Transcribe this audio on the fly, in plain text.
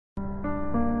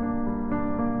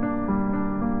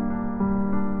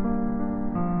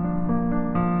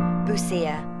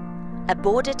Busia, a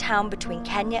border town between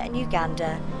Kenya and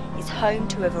Uganda, is home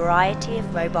to a variety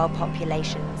of mobile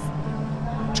populations: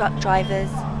 truck drivers,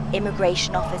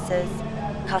 immigration officers,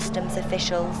 customs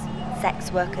officials,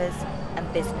 sex workers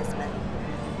and businessmen.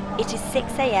 It is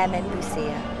 6 a.m. in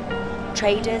Busia.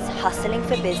 Traders hustling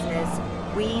for business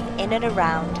weave in and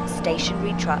around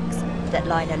stationary trucks that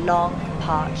line a long,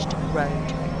 parched road.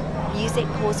 Music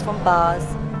pours from bars,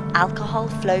 alcohol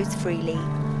flows freely,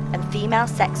 and female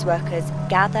sex workers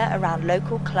gather around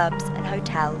local clubs and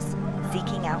hotels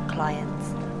seeking out clients.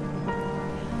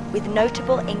 With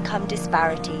notable income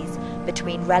disparities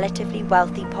between relatively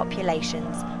wealthy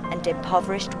populations and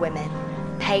impoverished women,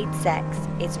 paid sex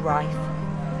is rife.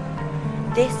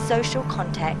 This social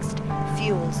context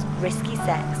fuels risky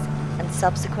sex and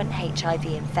subsequent HIV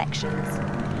infections.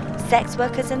 Sex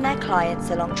workers and their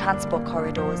clients along transport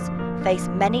corridors face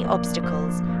many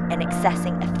obstacles in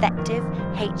accessing effective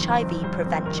HIV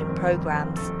prevention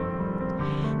programs.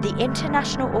 The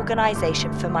International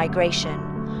Organization for Migration,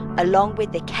 along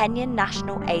with the Kenyan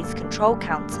National AIDS Control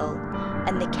Council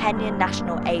and the Kenyan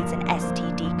National AIDS and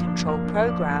STD Control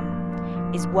Program,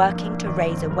 is working to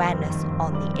raise awareness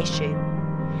on the issue.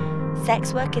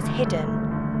 Sex work is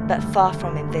hidden, but far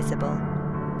from invisible.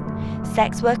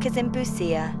 Sex workers in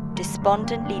Busia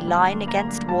despondently line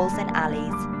against walls and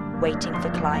alleys, waiting for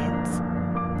clients.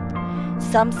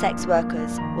 Some sex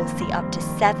workers will see up to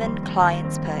 7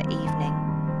 clients per evening.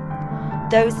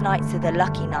 Those nights are the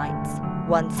lucky nights,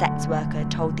 one sex worker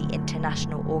told the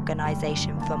International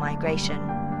Organization for Migration.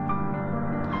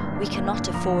 We cannot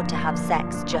afford to have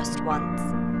sex just once.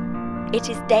 It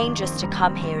is dangerous to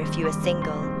come here if you are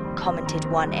single, commented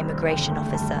one immigration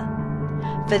officer.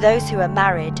 For those who are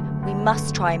married, we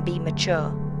must try and be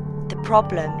mature. The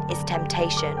problem is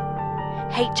temptation.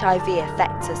 HIV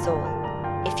affects us all.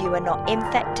 If you are not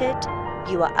infected,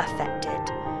 you are affected.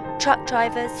 Truck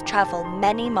drivers travel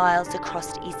many miles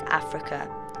across East Africa,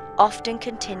 often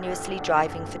continuously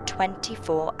driving for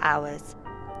 24 hours.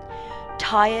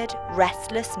 Tired,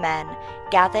 restless men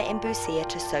gather in Busia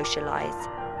to socialize.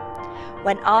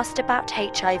 When asked about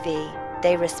HIV,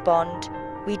 they respond,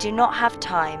 "We do not have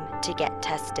time to get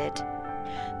tested."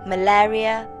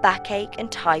 Malaria, backache and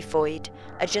typhoid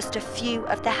are just a few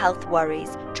of the health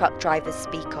worries truck drivers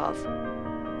speak of.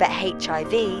 But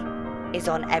HIV is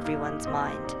on everyone's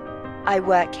mind. I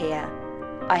work here,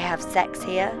 I have sex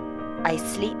here, I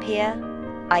sleep here,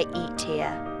 I eat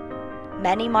here.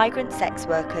 Many migrant sex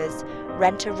workers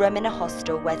rent a room in a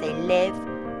hostel where they live,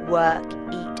 work,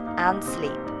 eat and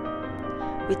sleep.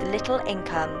 With little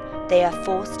income, they are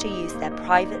forced to use their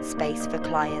private space for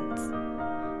clients.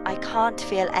 I can't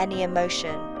feel any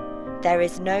emotion. There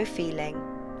is no feeling.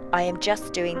 I am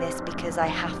just doing this because I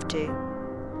have to.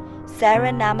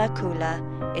 Sarah Namakula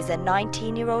is a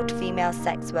 19-year-old female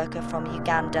sex worker from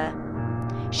Uganda.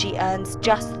 She earns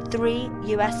just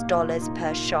 $3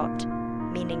 per shot,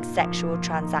 meaning sexual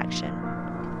transaction.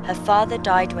 Her father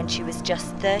died when she was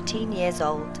just 13 years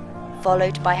old,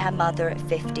 followed by her mother at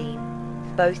 15,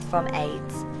 both from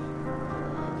AIDS.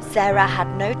 Sarah had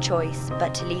no choice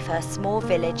but to leave her small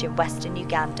village in western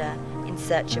Uganda in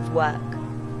search of work.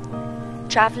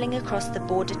 Travelling across the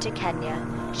border to Kenya,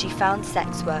 she found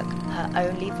sex work her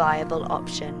only viable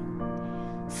option.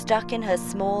 Stuck in her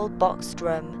small boxed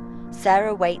room,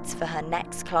 Sarah waits for her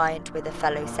next client with a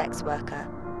fellow sex worker.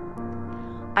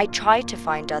 I tried to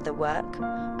find other work.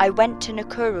 I went to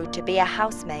Nakuru to be a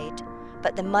housemaid,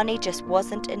 but the money just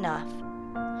wasn't enough.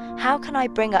 How can I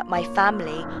bring up my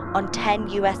family on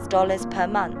 $10 per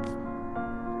month?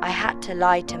 I had to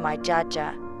lie to my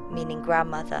jaja, meaning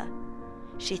grandmother.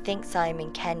 She thinks I am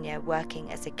in Kenya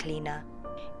working as a cleaner.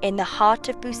 In the heart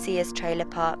of Busia's trailer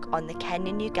park on the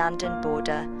Kenyan-Ugandan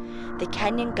border, the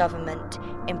Kenyan government,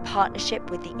 in partnership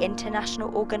with the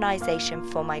International Organization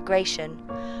for Migration,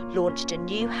 launched a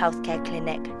new healthcare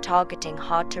clinic targeting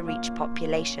hard-to-reach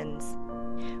populations.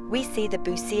 We see the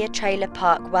Busia Trailer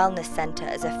Park Wellness Centre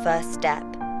as a first step,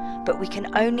 but we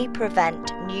can only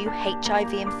prevent new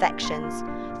HIV infections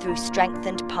through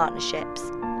strengthened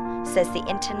partnerships, says the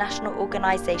International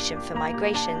Organization for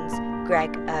Migration's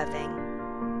Greg Irving.